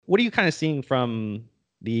what are you kind of seeing from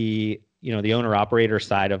the, the owner operator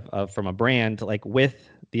side of from a brand, like with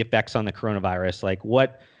the effects on the coronavirus? Like,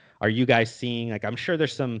 what are you guys seeing? Like, I'm sure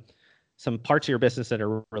there's some parts of your business that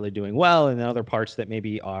are really doing well, and then other parts that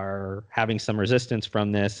maybe are having some resistance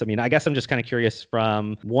from this. I mean, I guess I'm just kind of curious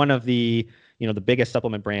from one of the, the biggest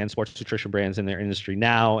supplement brands, sports nutrition brands in their industry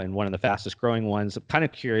now, and one of the fastest growing ones. I'm kind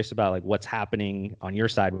of curious about like what's happening on your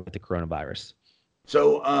side with the coronavirus.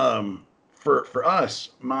 So for us,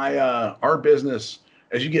 my our business,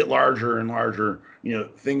 as you get larger and larger,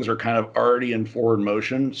 things are kind of already in forward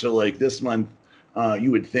motion. So like this month, you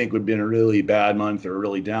would think would have been a really bad month or a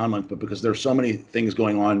really down month, but because there's so many things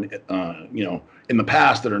going on, in the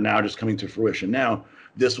past that are now just coming to fruition now,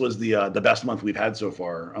 this was the best month we've had so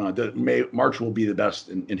far. March will be the best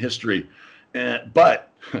in history,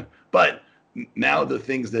 but but now the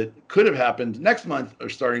things that could have happened next month are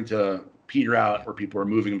starting to peter out, where people are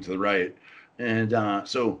moving them to the right, and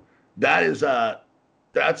so that is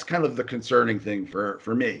that's kind of the concerning thing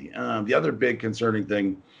for me. The other big concerning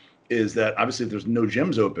thing is that obviously if there's no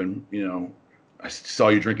gyms open, I saw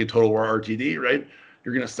you drinking Total War RTD, right?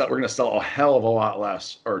 We're gonna sell a hell of a lot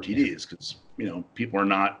less RTDs because people are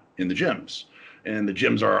not in the gyms, and the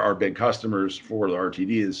gyms are our big customers for the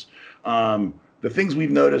RTDs. The things we've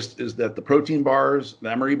noticed is that the protein bars, the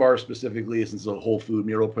MRE bar specifically, since the whole food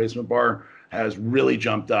meal replacement bar has really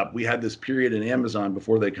jumped up. We had this period in Amazon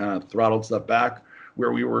before they kind of throttled stuff back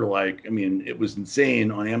where we were like, I mean, it was insane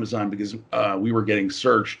on Amazon because we were getting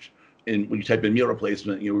searched. And when you type in meal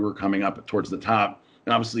replacement, we were coming up towards the top.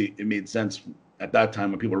 And obviously it made sense at that time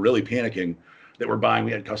when people were really panicking that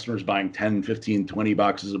we had customers buying 10, 15, 20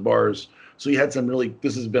 boxes of bars. So you had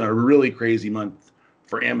this has been a really crazy month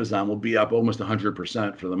for Amazon. Will be up almost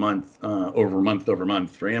 100% for the month over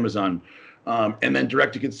month for Amazon. And then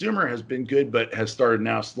direct to consumer has been good, but has started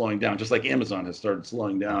now slowing down, just like Amazon has started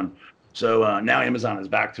slowing down. So now Amazon is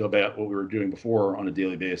back to about what we were doing before on a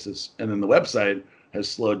daily basis. And then the website has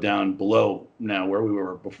slowed down below now where we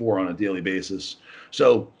were before on a daily basis.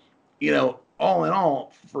 So, all in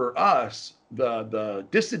all, for us, the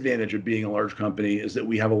disadvantage of being a large company is that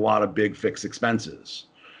we have a lot of big fixed expenses.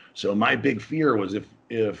 So my big fear was if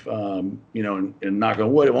and knock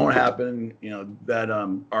on wood, it won't happen,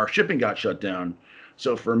 that our shipping got shut down.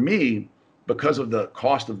 So for me, because of the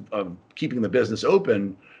cost of keeping the business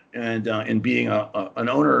open and being an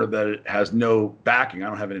owner that has no backing, I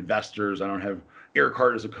don't have investors, I don't have Eric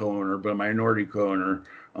Hart as a co-owner, but a minority co-owner,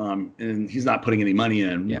 and he's not putting any money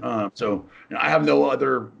in. Yeah. So I have no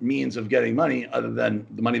other means of getting money other than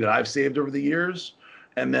the money that I've saved over the years.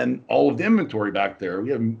 And then all of the inventory back there. We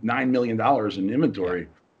have $9 million in inventory.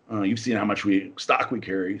 You've seen how much stock we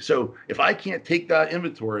carry. So if I can't take that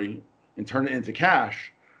inventory and turn it into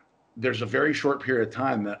cash, there's a very short period of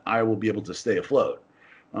time that I will be able to stay afloat.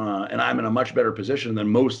 And I'm in a much better position than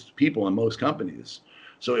most people in most companies.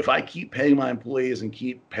 So if I keep paying my employees and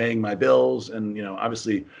keep paying my bills, and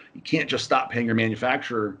obviously you can't just stop paying your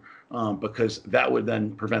manufacturer because that would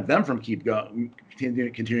then prevent them from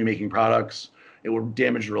continue making products. It would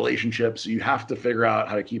damage the relationship. So you have to figure out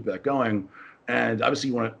how to keep that going. And obviously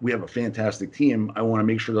we have a fantastic team. I want to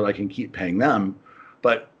make sure that I can keep paying them.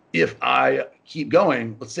 But if I keep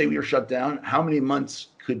going, let's say we are shut down, how many months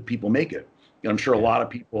could people make it? I'm sure a lot of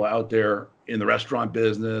people out there in the restaurant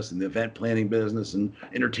business and the event planning business and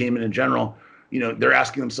entertainment in general, they're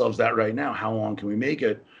asking themselves that right now. How long can we make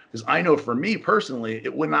it? Because I know for me personally,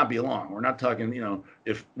 it would not be long. We're not talking,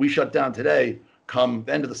 if we shut down today, come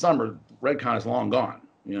the end of the summer, Redcon is long gone,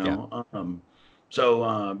 Yeah.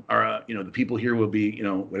 The people here will be,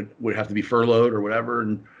 would have to be furloughed or whatever.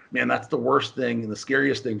 And man, that's the worst thing. And the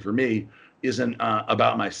scariest thing for me isn't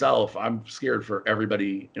about myself. I'm scared for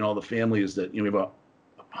everybody and all the families that, we have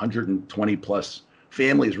 120 plus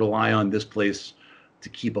families rely on this place to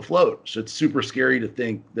keep afloat. So it's super scary to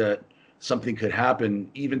think that something could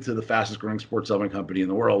happen even to the fastest growing sports supplement company in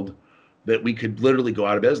the world, that we could literally go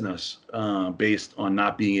out of business based on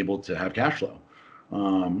not being able to have cash flow.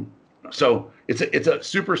 So it's a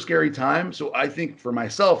super scary time. So I think for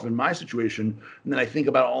myself in my situation, and then I think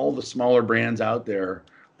about all the smaller brands out there,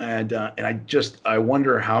 and I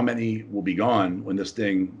wonder how many will be gone when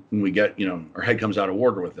we get, our head comes out of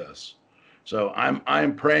water with this. So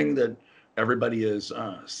I'm praying that everybody is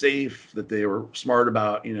safe, that they were smart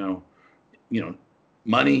about,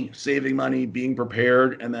 saving money, being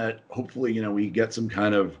prepared, and that hopefully, we get some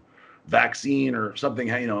kind of vaccine or something.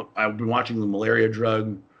 I've been watching the malaria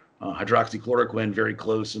drug, hydroxychloroquine, very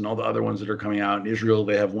close, and all the other ones that are coming out. In Israel,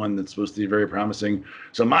 they have one that's supposed to be very promising.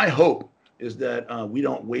 So my hope is that we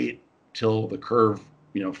don't wait till the curve,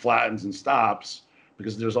 flattens and stops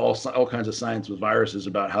because there's all kinds of science with viruses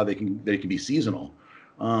about how they can be seasonal,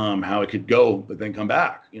 how it could go but then come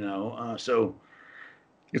back. So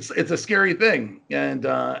it's a scary thing, and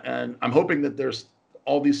I'm hoping that there's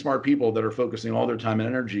all these smart people that are focusing all their time and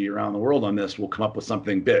energy around the world on this will come up with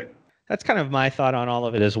something big. That's kind of my thought on all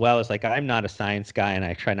of it as well. Is like, I'm not a science guy, and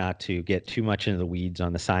I try not to get too much into the weeds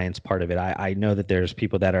on the science part of it. I know that there's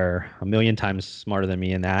people that are a million times smarter than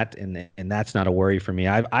me in that, and that's not a worry for me.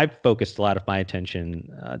 I've focused a lot of my attention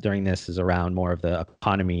during this is around more of the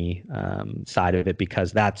economy side of it,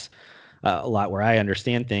 because that's a lot where I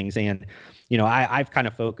understand things. And I've kind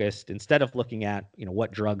of focused, instead of looking at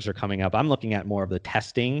what drugs are coming up, I'm looking at more of the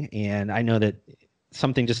testing. And I know that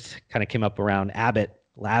something just kind of came up around Abbott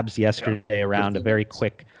Labs yesterday around a very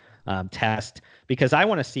quick test, because I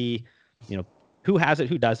want to see, who has it,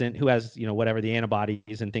 who doesn't, who has, whatever the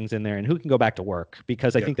antibodies and things in there, and who can go back to work.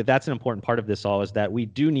 Because I think that that's an important part of this all, is that we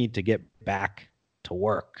do need to get back to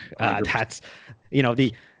work. That's,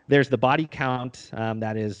 there's the body count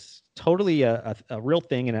that is totally a real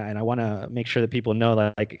thing. And I want to make sure that people know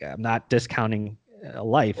that, like, I'm not discounting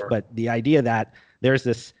life, but the idea that there's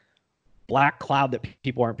this black cloud that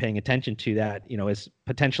people aren't paying attention to, that is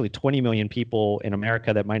potentially 20 million people in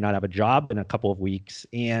America that might not have a job in a couple of weeks,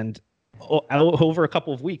 and over a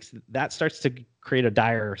couple of weeks that starts to create a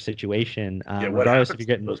dire situation. Regardless if you're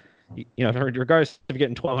getting regardless if you're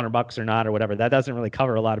getting $1,200 or not or whatever, that doesn't really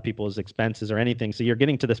cover a lot of people's expenses or anything. So you're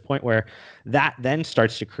getting to this point where that then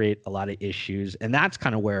starts to create a lot of issues, and that's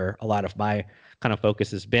kind of where a lot of my kind of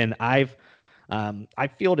focus has been. I've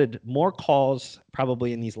fielded more calls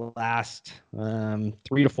probably in these last 3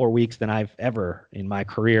 to 4 weeks than I've ever in my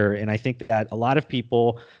career. And I think that a lot of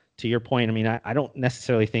people, to your point, I mean, I don't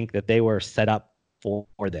necessarily think that they were set up for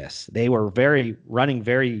this. They were running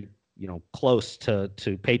very, close to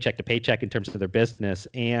paycheck to paycheck in terms of their business.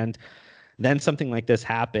 And then something like this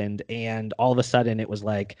happened, and all of a sudden it was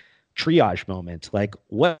like triage moment. Like,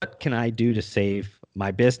 what can I do to save my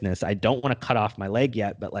business? I don't want to cut off my leg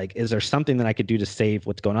yet, but like, is there something that I could do to save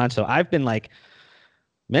what's going on? So I've been like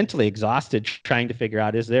mentally exhausted trying to figure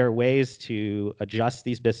out, is there ways to adjust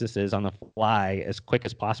these businesses on the fly as quick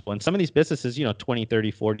as possible? And some of these businesses, 20,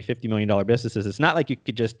 30, 40, $50 million businesses, it's not like you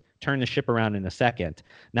could just turn the ship around in a second.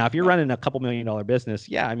 Now, if you're running a couple $1 million business,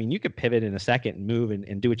 yeah, I mean, you could pivot in a second and move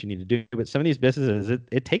and do what you need to do. But some of these businesses,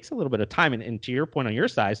 it takes a little bit of time. And to your point on your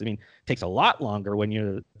size, I mean, it takes a lot longer when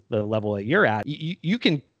you're the level that you're at. You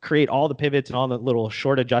can create all the pivots and all the little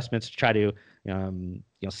short adjustments to try to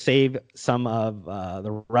save some of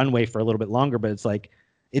the runway for a little bit longer, but it's like,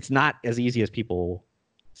 it's not as easy as people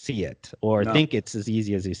see it or think it's as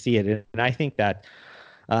easy as you see it. And I think that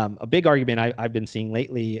a big argument I've been seeing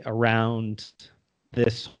lately around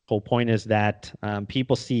this whole point is that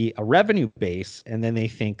people see a revenue base and then they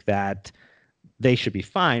think that they should be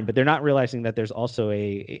fine, but they're not realizing that there's also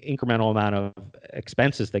a incremental amount of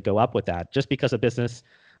expenses that go up with that. Just because a business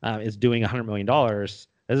is doing $100 million,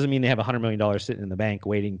 that doesn't mean they have $100 million sitting in the bank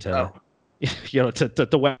waiting to,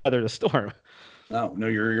 to weather the storm. No,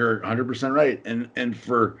 you're 100% right. And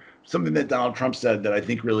for something that Donald Trump said that I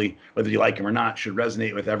think really, whether you like him or not, should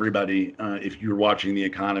resonate with everybody if you're watching the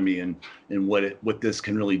economy and what this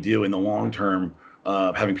can really do in the long term,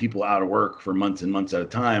 having people out of work for months and months at a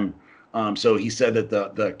time. So he said that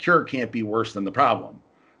the cure can't be worse than the problem.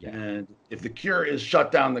 Yeah. And if the cure is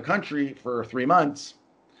shut down the country for 3 months,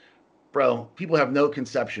 bro, people have no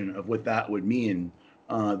conception of what that would mean.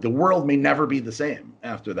 The world may never be the same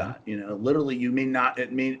after that. Literally, you may not.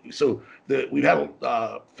 We've had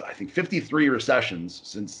I think 53 recessions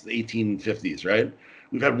since the 1850s, right?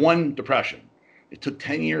 We've had one depression. It took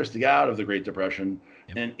 10 years to get out of the Great Depression,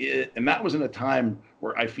 and that was in a time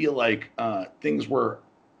where I feel like things were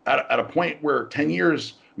at a point where 10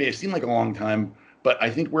 years may have seemed like a long time, but I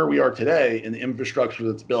think where we are today and the infrastructure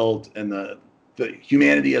that's built and the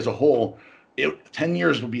humanity as a whole, 10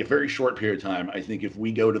 years would be a very short period of time. I think if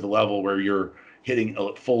we go to the level where you're hitting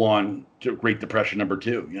a full-on Great Depression number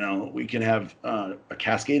 2, we can have a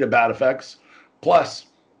cascade of bad effects. Plus,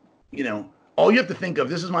 all you have to think of,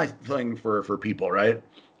 this is my thing for people, right?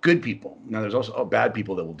 Good people. Now, there's also bad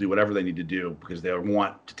people that will do whatever they need to do because they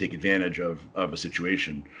want to take advantage of a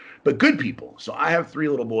situation. But good people. So I have 3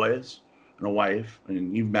 little boys and a wife,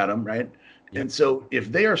 and you've met them, right? Yep. And so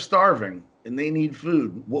if they are starving and they need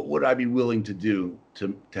food, what would I be willing to do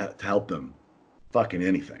to help them? Fucking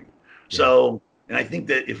anything. Yeah. So, and I think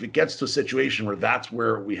that if it gets to a situation where that's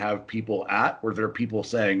where we have people at, where there are people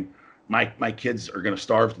saying, my kids are going to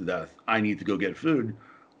starve to death, I need to go get food,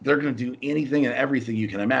 they're going to do anything and everything you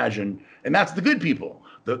can imagine. And that's the good people.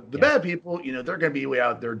 The bad people, they're going to be way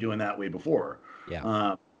out there doing that way before.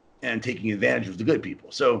 Yeah. and taking advantage of the good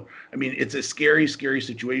people. So, I mean, it's a scary, scary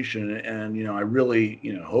situation. And, I really,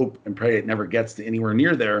 hope and pray it never gets to anywhere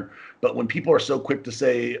near there. But when people are so quick to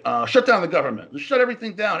say, shut down the government, let's shut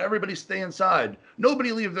everything down, everybody stay inside,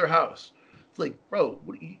 nobody leave their house. It's like, bro,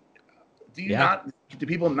 Yeah. do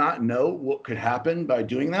people not know what could happen by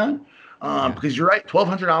doing that? Yeah. Because you're right,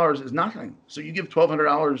 $1,200 is nothing. So you give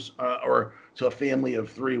 $1,200 or to a family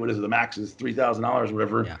of three, what is it? The max is $3,000 or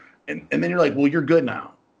whatever. Yeah. And then you're like, well, you're good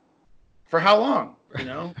now. For how long?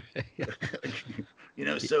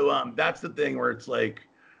 So that's the thing where it's like,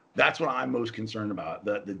 that's what I'm most concerned about.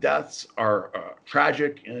 The deaths are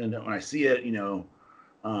tragic. And when I see it,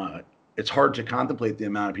 it's hard to contemplate the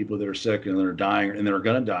amount of people that are sick and that are dying and that are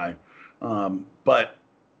going to die. But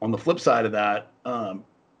on the flip side of that,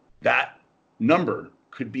 that number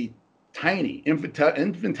could be tiny,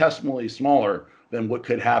 infinitesimally smaller than what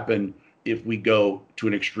could happen if we go to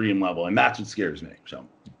an extreme level. And that's what scares me. So,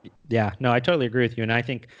 yeah, no, I totally agree with you. And I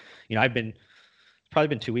think, it's probably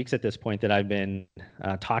been 2 weeks at this point that I've been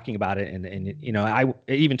talking about it. And it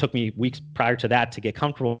even took me weeks prior to that to get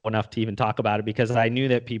comfortable enough to even talk about it, because I knew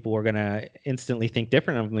that people were going to instantly think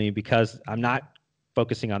different of me, because I'm not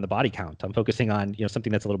focusing on the body count. I'm focusing on,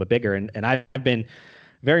 something that's a little bit bigger. And I've been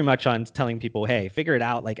very much on telling people, hey, figure it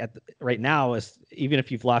out. Like right now, even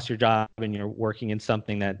if you've lost your job and you're working in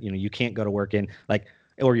something that, you can't go to work in, like,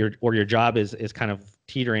 or your job is kind of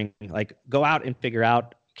teetering, like, go out and figure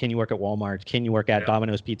out, can you work at Walmart? Can you work at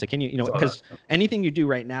Domino's Pizza? Can you, because anything you do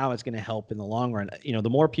right now is going to help in the long run. The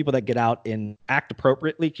more people that get out and act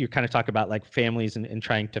appropriately, you kind of talk about like families and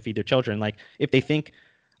trying to feed their children. Like if they think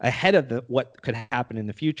ahead of what could happen in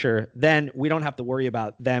the future, then we don't have to worry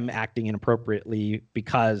about them acting inappropriately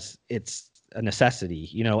because it's a necessity.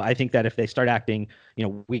 I think that if they start acting,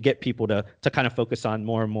 we get people to kind of focus on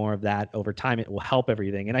more and more of that over time, it will help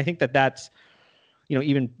everything. And I think that that's,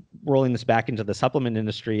 even rolling this back into the supplement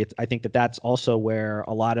industry, I think that that's also where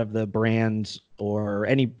a lot of the brands or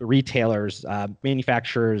any retailers,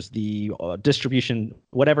 manufacturers, the distribution,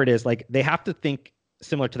 whatever it is, like they have to think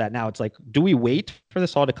similar to that now. It's like, do we wait for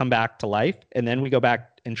this all to come back to life and then we go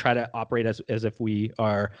back and try to operate as if we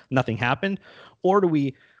are nothing happened? Or do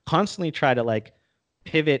we constantly try to like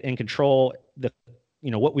pivot and control the,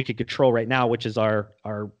 what we could control right now, which is our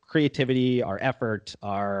creativity, our effort,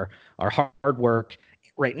 our hard work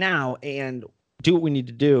right now, and do what we need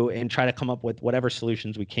to do and try to come up with whatever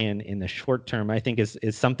solutions we can in the short term, I think is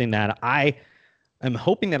something that I'm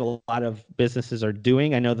hoping that a lot of businesses are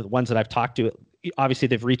doing. I know that the ones that I've talked to, obviously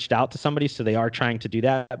they've reached out to somebody, so they are trying to do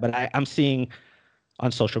that. But I'm seeing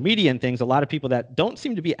on social media and things, a lot of people that don't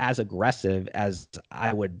seem to be as aggressive as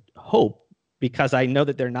I would hope, because I know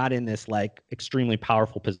that they're not in this like extremely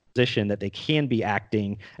powerful position that they can be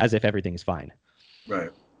acting as if everything's fine.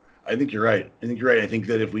 Right. I think you're right. I think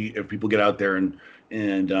that if people get out there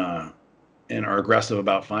and are aggressive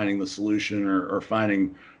about finding the solution or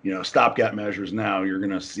finding, stopgap measures now, you're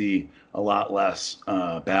going to see a lot less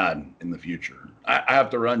bad in the future. I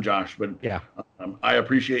have to run, Josh, but yeah, I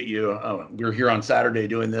appreciate you. We're here on Saturday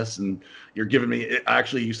doing this, and you're giving me.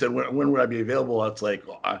 Actually, you said when would I be available? It's like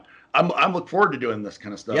I'm looking forward to doing this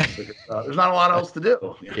kind of stuff because there's not a lot else to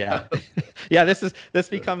do. Yeah. Yeah. This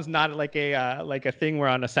becomes not like a thing where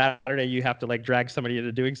on a Saturday you have to like drag somebody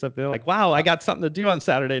into doing something like, wow, I got something to do on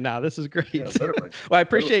Saturday now. This is great. Yeah, Well, I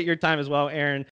appreciate your time as well, Aaron.